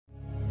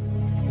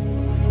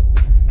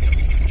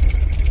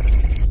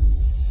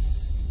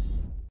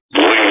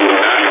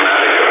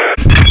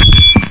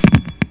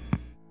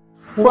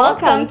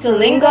Welcome to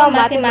Lingua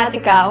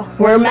Mathematica,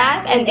 where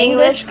math and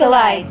English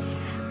collides.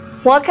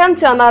 Welcome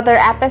to another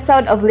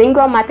episode of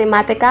Lingua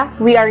Mathematica.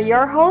 We are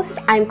your hosts.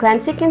 I'm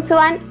Clancy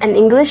Kinsuan, an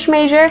English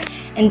major.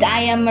 And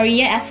I am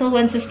Maria Essel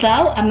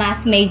Wenceslao, a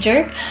math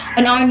major.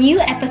 On our new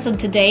episode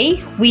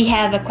today, we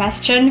have a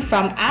question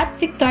from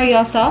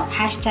 @Victorioso,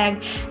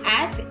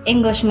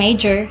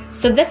 #AskEnglishMajor.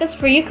 So this is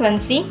for you,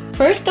 Clancy.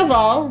 First of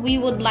all, we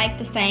would like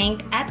to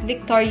thank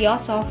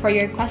 @Victorioso for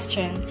your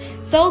question.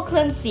 So,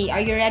 Clancy, are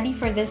you ready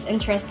for this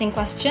interesting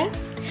question?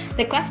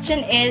 The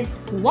question is,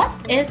 what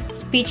is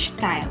speech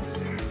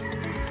styles?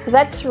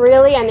 That's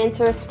really an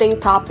interesting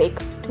topic.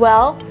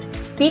 Well,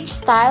 speech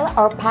style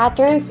are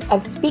patterns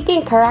of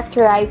speaking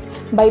characterized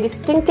by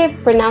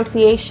distinctive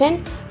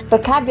pronunciation,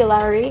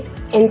 vocabulary,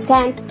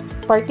 intent,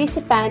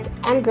 participant,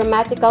 and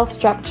grammatical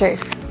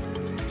structures.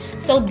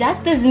 So does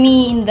this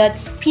mean that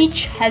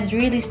speech has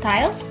really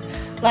styles?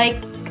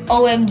 Like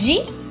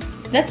OMG?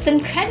 That's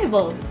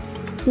incredible.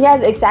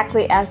 Yes,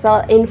 exactly,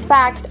 Essel. In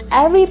fact,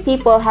 every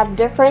people have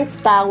different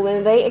style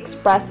when they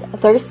express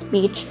their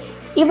speech,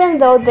 even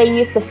though they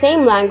use the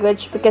same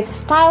language, because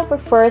style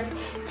refers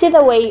to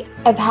the way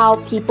of how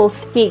people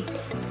speak.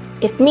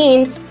 It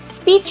means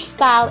speech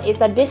style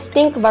is a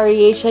distinct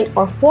variation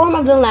or form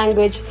of the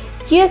language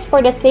used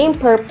for the same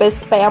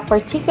purpose by a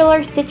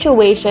particular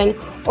situation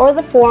or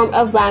the form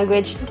of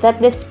language that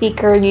the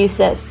speaker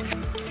uses.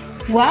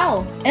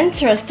 Wow,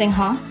 interesting,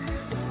 huh?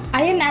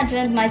 I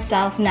imagined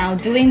myself now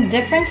doing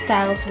different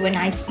styles when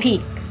I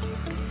speak.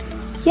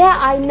 Yeah,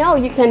 I know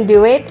you can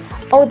do it.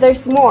 Oh,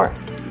 there's more.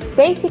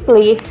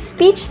 Basically,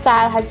 speech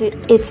style has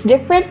its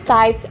different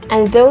types,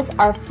 and those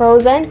are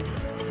frozen,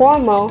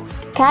 formal,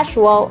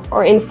 casual,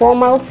 or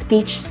informal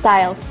speech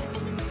styles.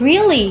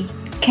 Really?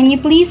 Can you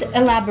please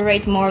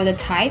elaborate more of the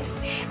types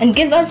and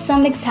give us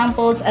some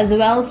examples as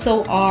well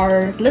so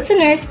our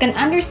listeners can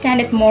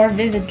understand it more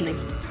vividly?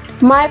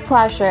 My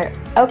pleasure.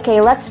 Okay,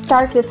 let's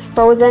start with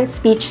frozen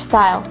speech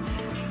style.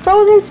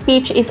 Frozen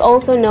speech is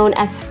also known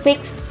as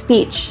fixed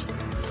speech.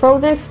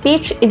 Frozen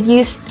speech is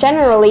used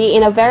generally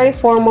in a very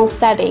formal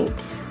setting.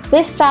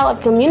 This style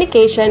of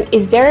communication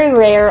is very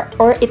rare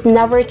or it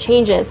never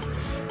changes.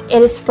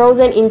 It is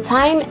frozen in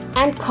time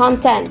and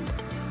content.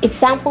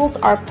 Examples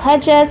are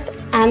pledges,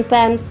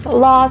 anthems,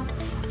 laws,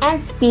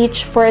 and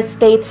speech for a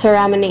state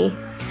ceremony.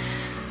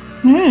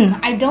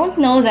 I don't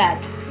know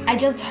that. I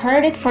just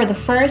heard it for the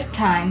first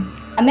time.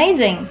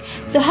 Amazing.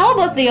 So how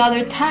about the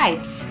other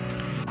types?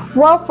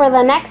 Well, for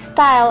the next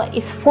style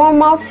is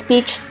formal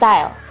speech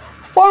style.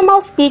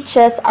 Formal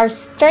speeches are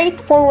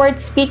straightforward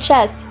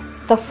speeches.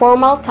 The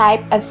formal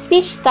type of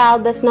speech style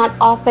does not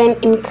often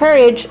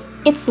encourage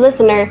its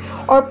listener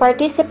or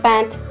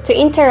participant to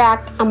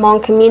interact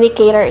among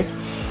communicators.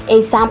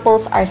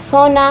 Examples are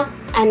SONA,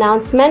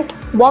 announcement,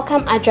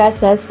 welcome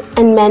addresses,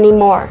 and many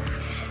more.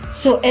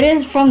 So it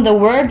is from the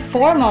word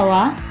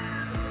formula?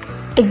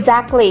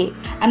 Exactly.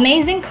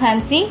 Amazing,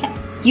 Clancy.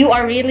 You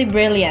are really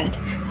brilliant.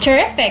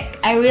 Terrific.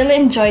 I really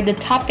enjoyed the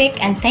topic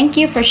and thank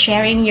you for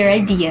sharing your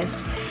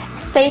ideas.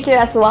 Thank you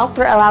as well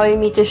for allowing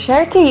me to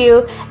share to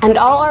you and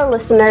all our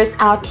listeners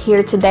out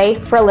here today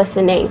for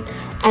listening.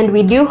 And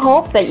we do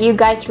hope that you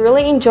guys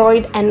really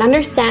enjoyed and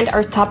understand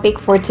our topic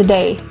for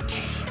today.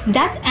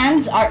 That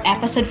ends our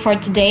episode for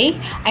today.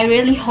 I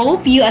really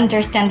hope you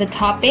understand the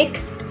topic.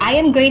 I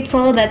am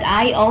grateful that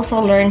I also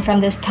learned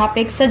from this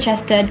topic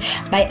suggested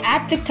by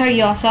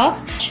 @Victorioso.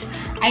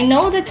 I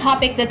know the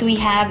topic that we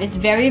have is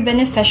very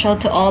beneficial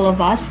to all of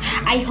us.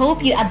 I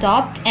hope you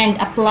adopt and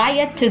apply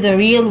it to the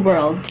real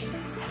world.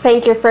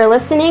 Thank you for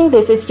listening.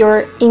 This is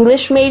your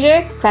English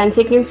major,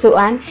 Clancy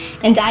Kinsuan.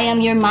 And I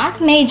am your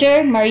math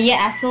major, Maria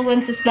Essel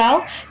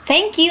Wenceslao.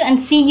 Thank you and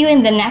see you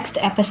in the next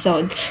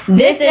episode.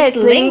 This is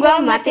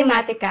Lingua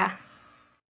Mathematica.